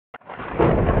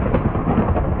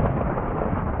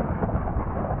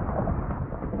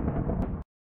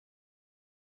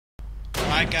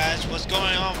guys, what's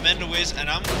going on? EnderWiz, and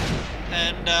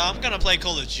I'm gonna play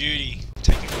Call of Duty,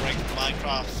 taking a break from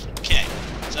Minecraft. Okay,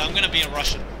 so I'm gonna be a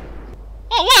Russian.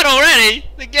 Oh, what already?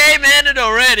 The game ended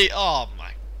already. Oh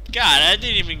my god, I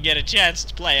didn't even get a chance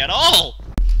to play at all.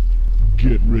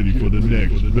 Get ready for the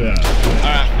next battle.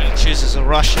 Alright, I'm gonna choose as a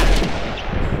Russian,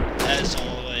 as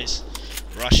always.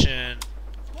 Russian.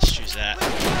 Let's choose that.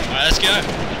 Alright, let's go.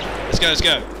 Let's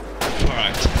go.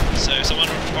 Alright, so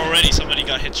somebody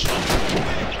got hit shot.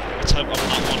 Let's hope I'm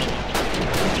not one of them.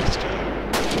 Let's go.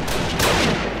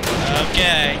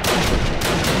 Okay.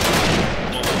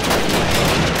 Oh.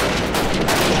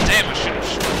 Damn, I should have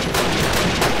shot.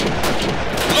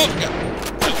 Oh, God.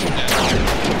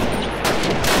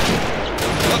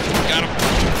 Oh, got him.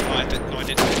 Oh, I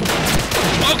didn't.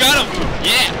 Oh, got him!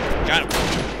 Yeah! Got him.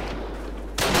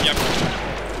 Yep.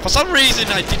 For some reason,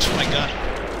 I ditched my gun.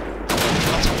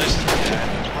 Not supposed to do that.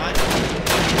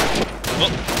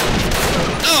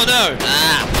 Oh no!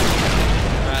 Ah!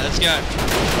 Alright, let's go.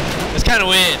 It's kind of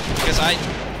weird because I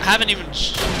haven't even.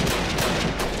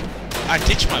 I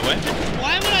ditched my weapon.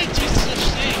 Why would I do such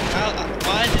thing?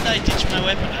 Why did I ditch my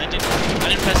weapon? I didn't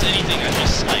press anything. I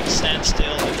just like stand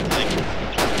still and like.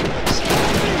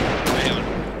 Hang on.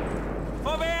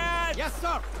 Forward! Yes,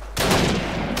 sir.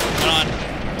 Come on.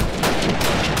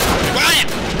 Quiet!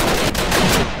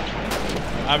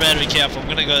 I better be careful. I'm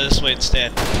gonna go this way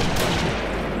instead.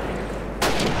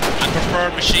 I prefer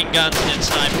machine guns than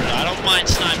snipers. I don't mind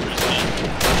snipers, but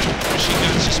machine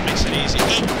guns just makes it easy.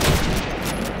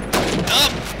 Oh,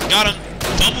 got him.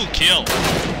 Double kill.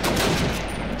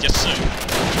 Yes, sir.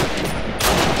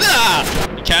 Ah!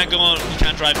 You can't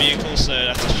drive vehicles, so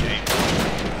that's a shame.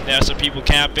 There are some people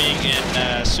camping,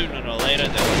 and sooner or later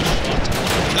they'll be shot.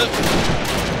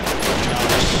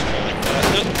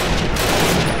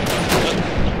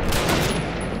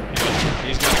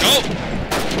 He's gonna go.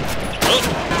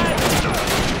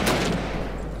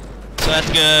 So I have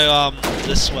to go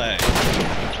this way.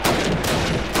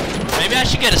 Maybe I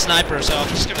should get a sniper, so I'm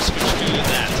just gonna switch to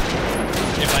that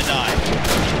if I die.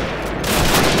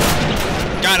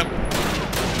 Got him.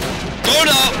 Go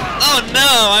no! Oh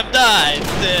no, I'm died.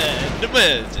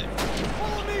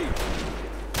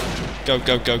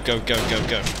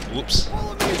 Go. Whoops.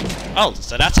 Oh,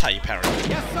 so that's how you parry.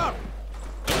 Yes, sir.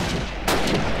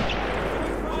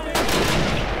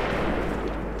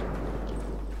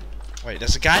 Wait,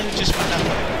 there's a guy who just went that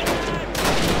way.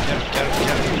 Get him.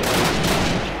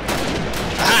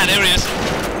 Ah, there he is.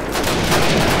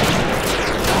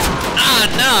 Ah,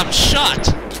 no, I'm shot.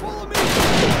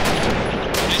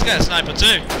 He's got a sniper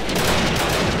too.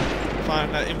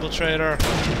 Find that infiltrator.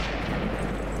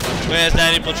 Where's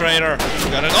that infiltrator?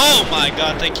 Got it. Oh my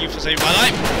god, thank you for saving my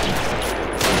life.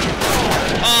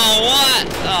 Oh, what?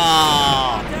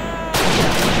 Oh.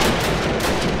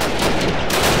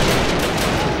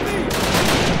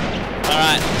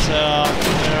 Alright, so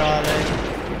where are they?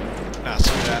 Ah,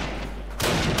 screw that.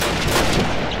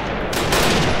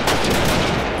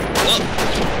 Oh,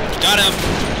 got him.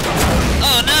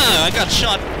 Oh no, I got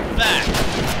shot back.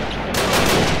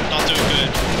 Not doing good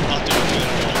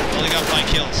at all. Only got 5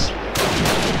 kills.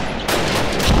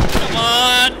 Come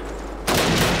on.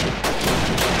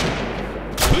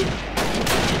 Boop.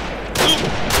 Boop.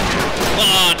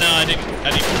 Oh no, I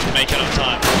didn't make it on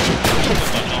time.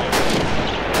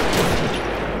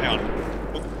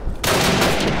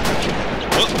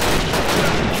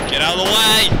 Get out of the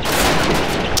way!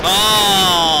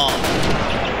 Oh!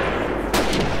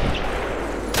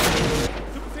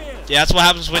 Yeah, that's what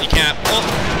happens when you can't.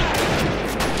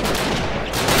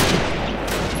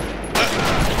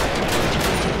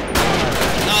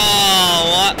 Oh,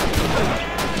 what?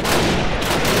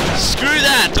 Screw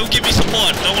that! Don't give me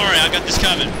support. Don't worry, I got this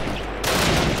covered.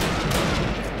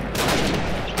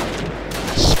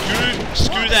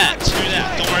 Screw that.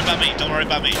 Don't worry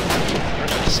about me. Worry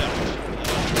about yourself.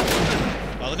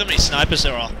 Oh, look how many snipers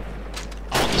there are.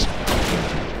 I want this one.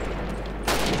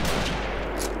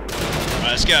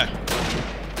 Alright, let's go.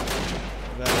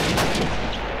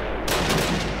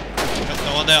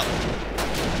 No one out.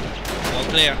 All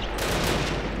clear.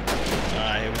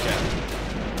 Alright, here we go.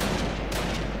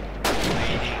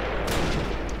 Waiting.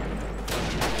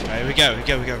 Alright,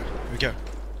 here we go.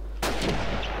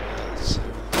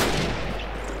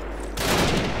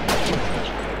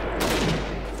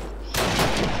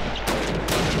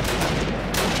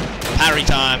 Parry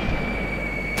time.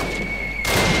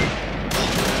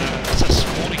 That's a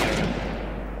spawning area.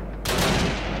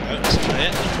 No, that's not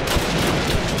it.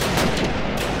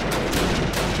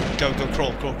 Go,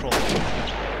 crawl.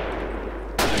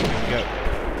 There we go.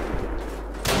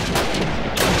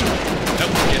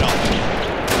 Nope, get off.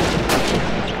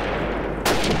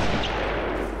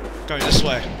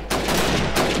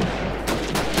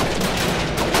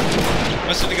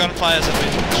 fires have been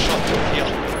shot here.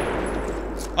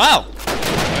 Wow!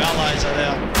 My allies are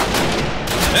there.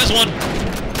 There's one!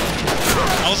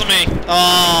 That wasn't me.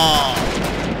 Oh!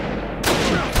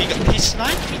 He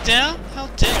sniped me down? How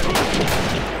dare he?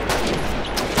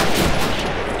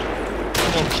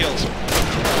 4 kills.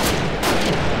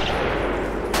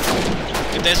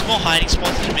 If there's more hiding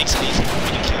spots, then it makes it easy for me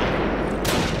to kill.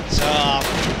 So,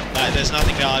 like, there's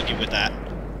nothing to argue with that.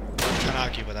 Can't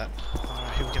argue with that.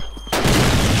 Alright, here we go.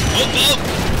 Oh, oh!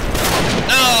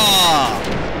 No!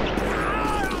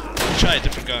 Try a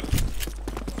different gun.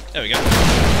 There we go.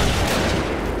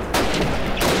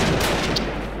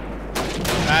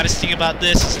 Baddest thing about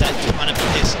this is that you kind of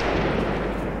pissed.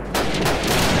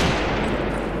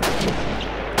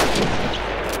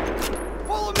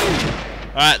 Follow me!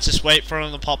 Alright, just wait for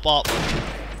him to pop up.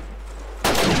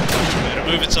 Better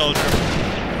move it, soldier.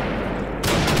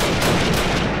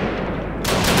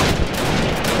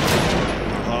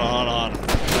 Hold on.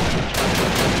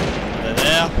 They're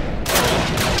there.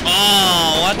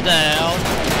 Oh, what the hell?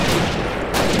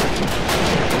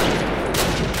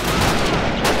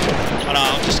 Hold on,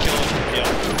 I'm just killing him here.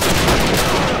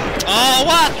 Oh,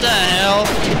 what the hell?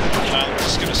 Well, I'm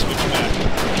just gonna switch back.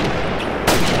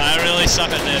 I really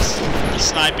suck at this.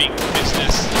 Sniping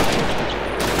business.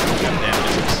 Goddamn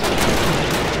business.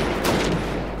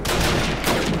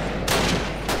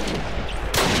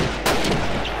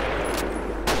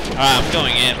 Alright, I'm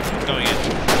going in.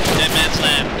 Dead man's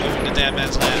land. Moving to dead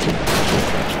man's land.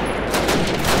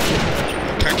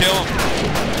 Can't kill him.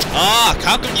 Ah,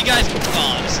 how come you guys...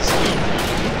 Oh, this is good.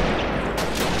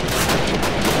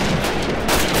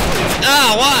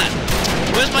 Ah, what?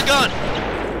 Where's my gun?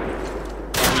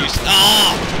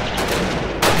 Ah!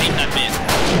 I hate that man.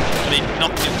 But he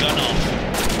knocked your gun off.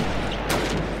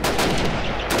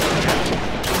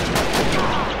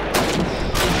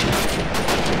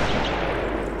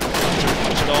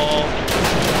 Watch it all.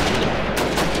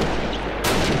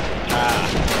 Ah.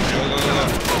 Go.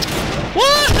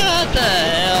 What the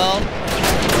hell?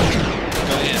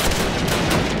 Go in.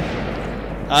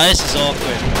 Ah, this is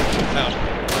awkward. No.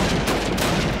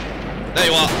 There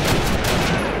you are.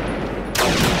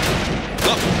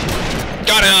 Oh.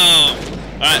 Got him!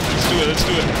 Alright, let's do it.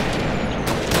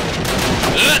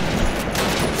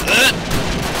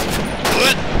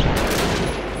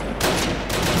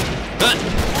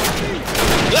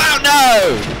 Oh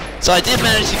no! So I did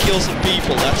manage to kill some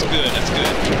people, that's good.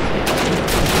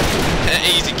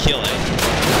 Easy kill, eh?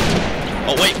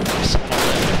 Oh wait, there's someone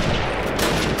over there.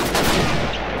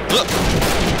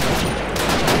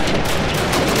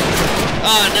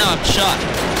 Oh, now I'm shot.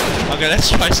 Okay, let's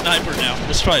try sniper now.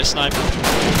 Let's try a sniper.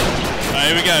 Alright,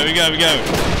 here we go.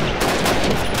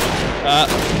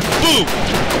 Boom!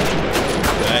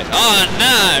 Okay. Oh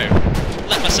no!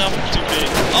 Let myself be too big.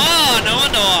 Oh, no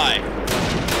wonder why!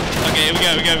 Okay, here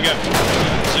we go.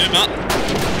 Zoom up.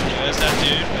 Where's that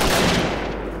dude?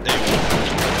 There you go.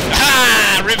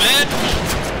 Ha! Revenge!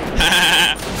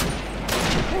 Ha!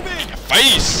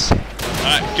 Face!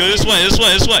 Alright, go this way. Oh,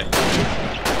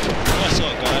 I saw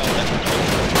a guy over there.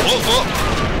 Oh.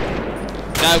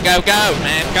 Go,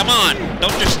 man. Come on.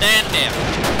 Don't just stand there.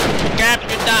 Cap,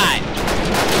 you die.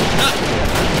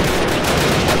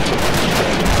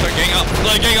 They're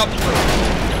getting up.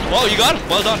 Whoa, you got him.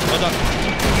 Well done.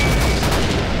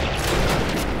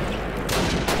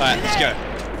 Alright, let's go.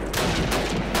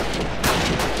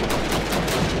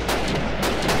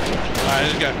 Alright,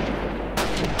 let's go.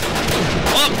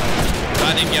 Oh!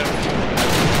 I didn't get him.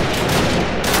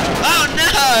 Oh no!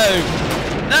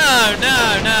 No!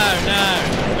 I'm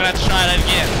gonna have to try that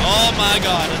again. Oh my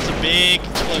god, that's a big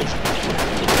explosion.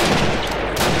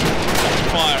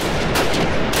 Fire.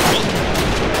 Oh.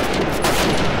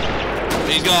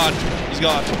 He's gone.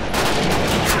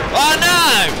 Oh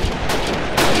no!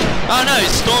 Oh no,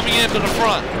 he's storming into the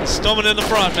front.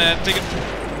 Man. Take it.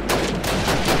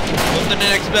 What's the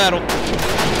next battle?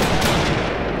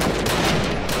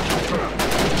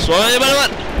 Swallow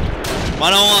one.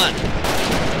 101.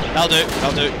 That'll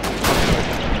do.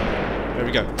 There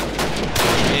we go.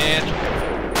 And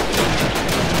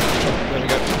there we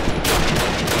go.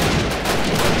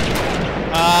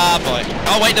 Ah boy.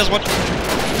 Oh wait, there's one.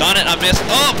 Darn it, I missed.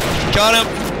 Oh, got him.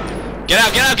 Get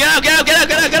out.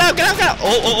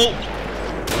 Oh.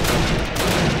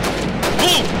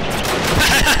 Boom.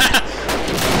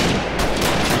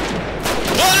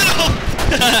 Oh!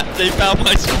 They found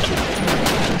my spot.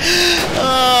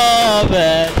 Oh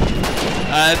man.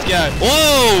 Let's go.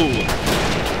 Whoa!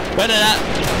 Where did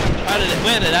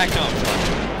that come from?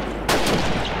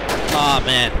 Oh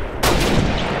man.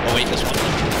 Oh wait, this one.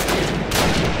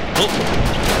 Oh.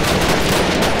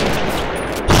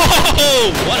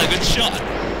 Oh, what a good shot!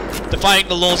 Defying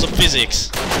the laws of physics.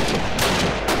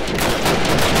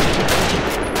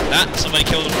 Ah, somebody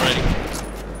killed him already.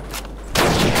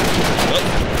 Oh.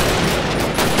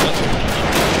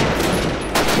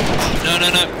 Oh, no, no,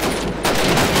 no.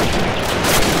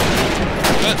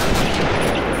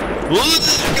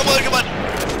 Come on, come on.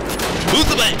 Who's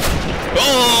the mate?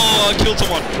 Oh, I killed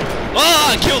someone. Oh,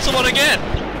 I killed someone again.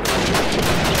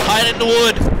 Hide in the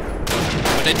wood.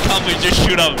 When they come, we just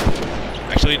shoot them.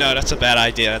 Actually, no, that's a bad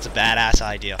idea. That's a badass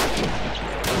idea.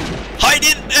 Hide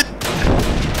in it.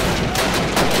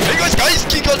 Hey guys,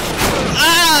 keep going.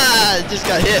 Ah, I just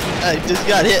got hit. I just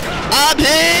got hit. I'm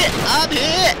hit. I'm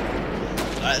hit.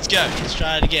 Alright, let's go. Let's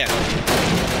try it again.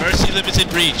 Mercy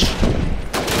limited reach.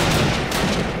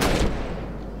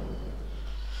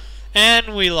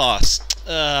 And we lost.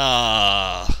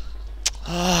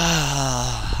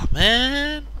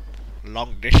 Man.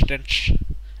 Long distance.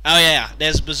 Oh yeah,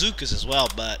 there's bazookas as well,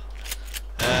 but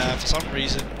for some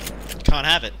reason you can't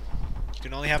have it. You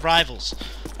can only have rivals.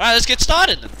 Alright, let's get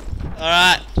started then.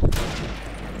 Alright.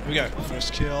 Here we go.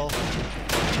 First kill.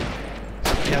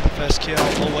 Somebody had the first kill.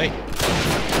 Oh wait.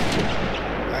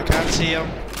 I can't see him.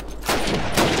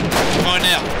 I'm going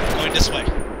now. I'm going this way.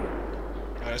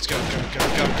 Alright, let's go,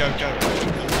 go.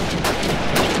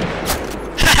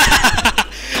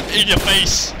 In your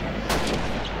face.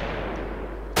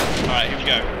 Alright, here we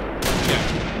go.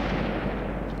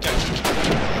 Go.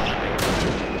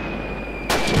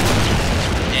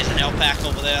 There's an alpaca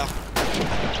over there.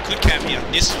 Could camp here.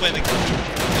 This is where the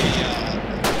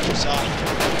are.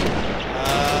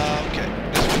 Okay.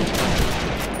 This one.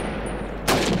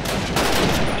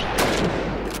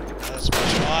 That's a bad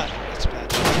shot. That's a bad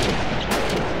shot.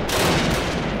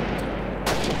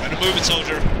 Better move it,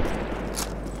 soldier.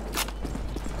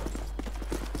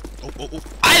 Oh.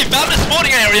 I found the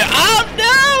spawning area! Oh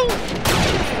no!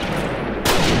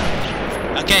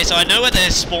 Okay, so I know where they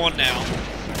spawn now.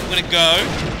 I'm gonna go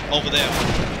over there.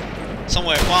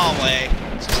 Somewhere far away.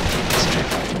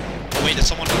 Oh wait, there's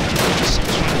someone trying to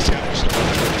scout.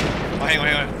 Oh, hang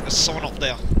on. There's someone up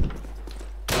there.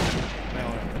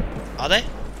 Are they?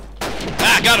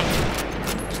 Ah, got him!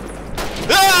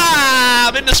 Ah!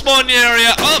 I'm in the spawning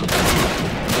area! Oh!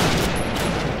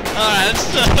 Alright, let's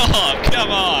stop.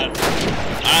 Come on.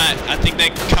 Alright, I think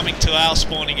they're coming to our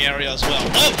spawning area as well.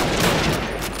 Oh!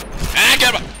 Ah,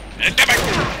 get him! Get back!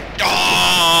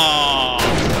 Oh!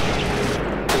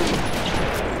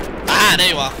 Ah, there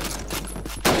you are.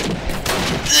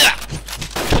 Ugh.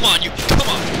 Come on, you. Come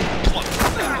on.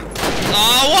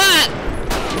 Oh, what?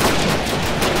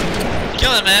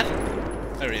 Kill him, man.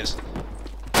 There he is.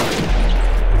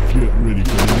 Get ready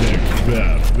for the next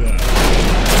battle.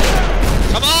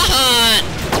 Come on!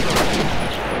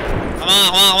 Come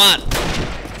on.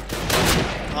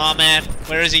 Oh man,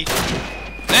 where is he?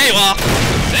 There you are!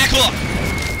 There, cool!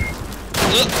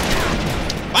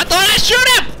 I thought I shoot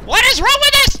him! What is wrong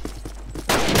with this?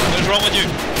 What is wrong with you?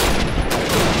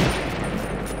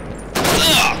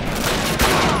 Ugh.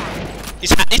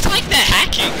 It's like they're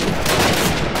hacking.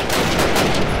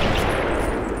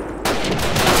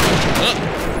 Ugh.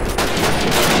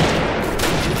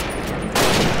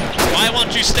 Why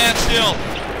won't you stand still?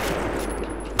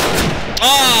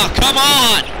 Oh, come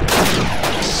on!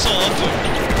 So awkward.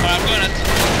 Alright, I'm gonna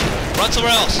run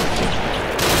somewhere else.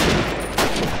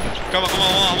 Come on.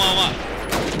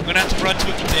 I'm gonna have to run to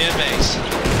their base.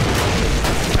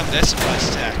 Come their surprise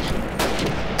attack.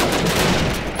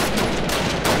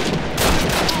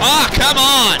 Oh, come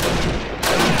on!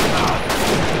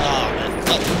 Oh, man.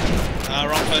 Oh,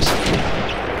 wrong person.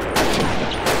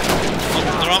 Oh,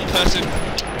 the wrong person.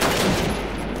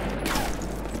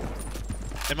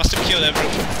 They must have killed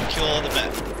everyone. Kill all the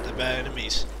bad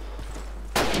enemies.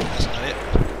 That's not it.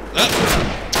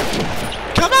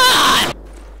 Come on!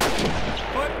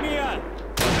 Put me on.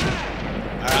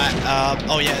 Alright,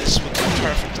 oh yeah, this would go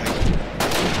perfectly.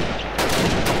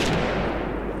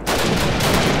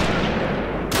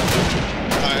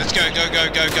 Alright, let's go.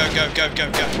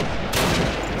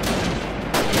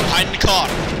 Hide in the car.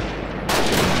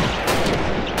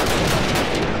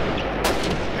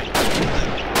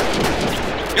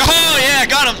 Oh yeah,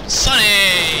 got him!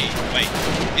 Sonny! Wait,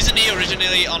 isn't he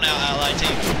originally on our ally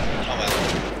team? Oh well.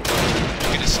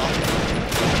 Look at his son.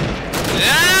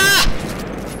 Yeah!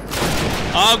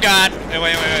 Oh god.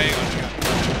 Wait.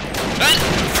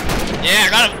 Yeah, I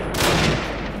got him!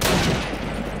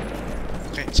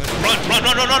 Okay, so run!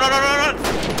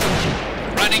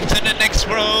 Running to the next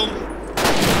room!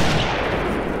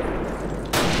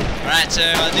 Alright, so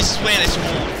this is where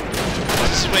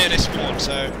they spawn.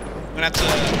 So I'm gonna have to...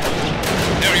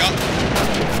 There we go.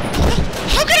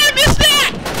 How can I miss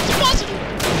that?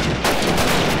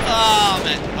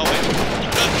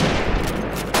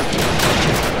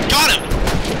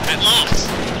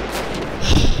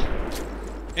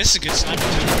 is a good sniper too.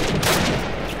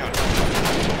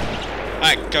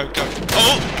 Alright, go.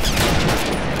 Oh!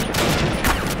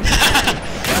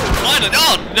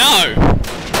 Oh no!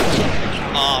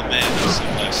 Oh man, that was so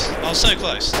close. I was so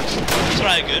close. It's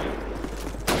alright, good.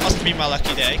 Must be my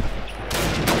lucky day.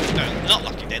 No, not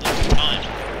lucky day, lucky time.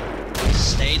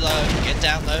 Stay low, get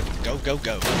down low, go.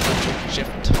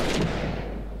 Shift.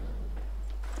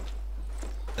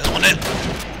 There's one in.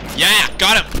 Yeah,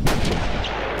 got him!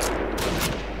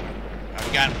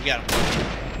 Alright, we got him.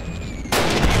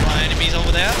 Any of my enemies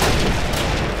over there?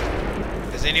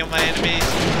 Is any of my enemies?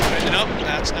 Nope,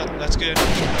 that's good. Let's go.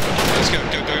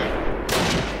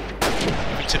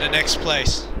 Moving to the next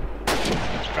place.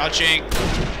 Crouching.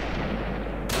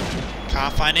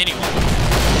 Can't find anyone.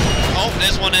 Oh,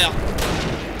 there's one there.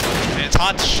 Man, it's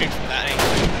hard to shoot from that angle.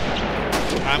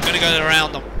 Right, I'm gonna go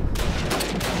around them.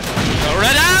 Go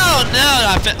right out! No,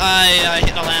 I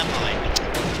hit a landmine.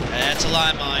 That's a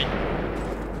landmine.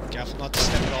 Careful not to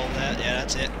step it over there. Yeah,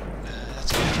 that's it.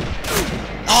 That's good.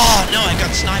 Oh no, I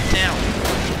got sniped down.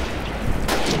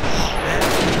 Oh man.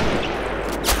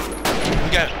 Here we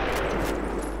go.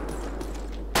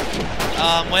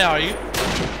 Where are you?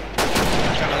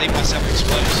 I'm trying to leave myself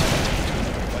exposed.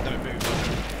 If I don't move.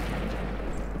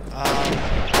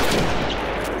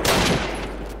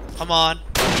 Come on.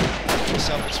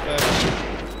 Self exposed.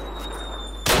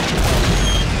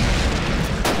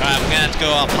 Alright, we're gonna have to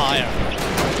go up higher.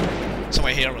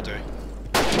 Somewhere here will do.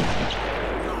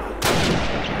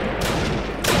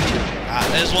 Ah,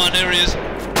 there's one, there he is.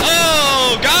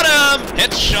 Oh, got him!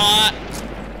 Headshot!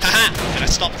 Haha! Can I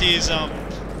stop these, kills?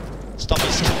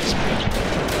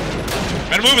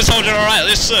 Better move it, soldier, alright.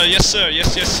 Yes, sir. Yes, sir.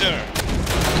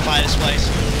 Occupy this place.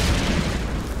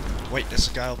 Wait, there's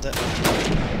a guy up there.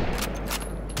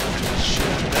 Shoot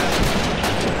him down.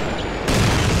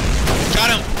 Got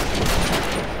him!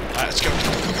 Alright, let's go.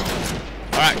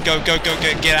 Alright, go.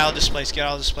 Get out of this place.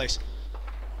 Got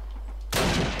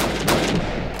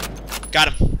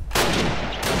him.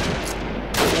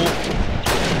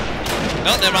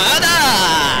 No, never mind.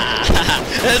 Ah!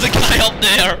 There's a guy up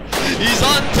there. He's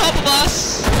on top of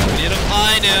us. We need to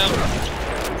find him.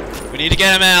 We need to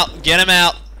get him out.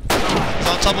 He's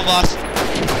on top of us.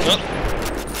 Oh.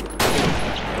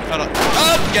 Hold on.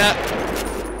 Up, get.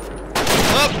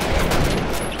 Up.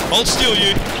 Hold still,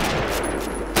 you.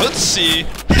 Let's see.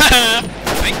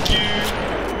 Thank you.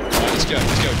 Alright, let's go.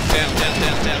 Down.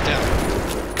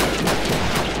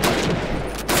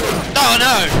 Oh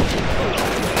no!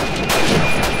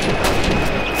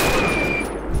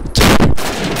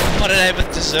 What did I even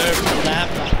deserve for that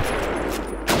one?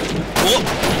 Oh!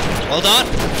 Well done!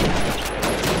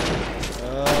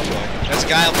 Oh boy. There's a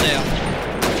guy up there.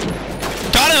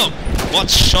 Got him! One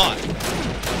shot!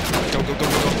 Go. Go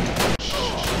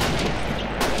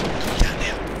down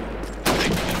there.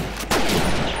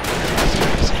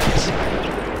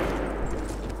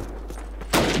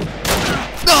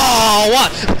 Oh,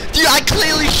 what? Dude, I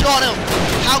clearly shot him!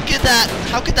 How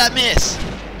could that miss?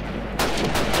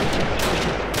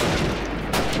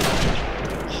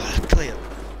 Oh, that's clear.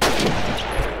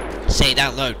 Stay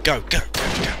down low. Go.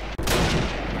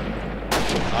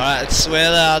 Alright, let's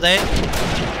where are they?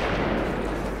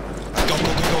 Go.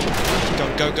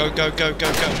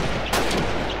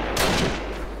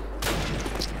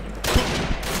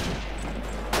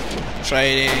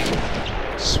 Trading.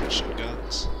 Switching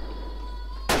guns.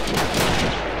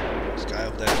 This guy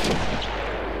up there.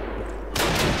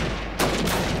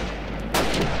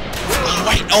 Oh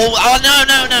wait! Oh no!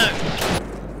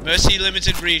 Mercy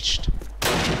limited reached.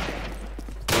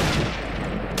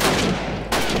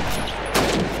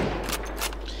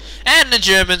 And the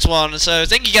Germans won, so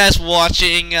thank you guys for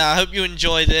watching. I hope you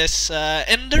enjoy this.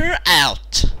 Ender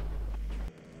out.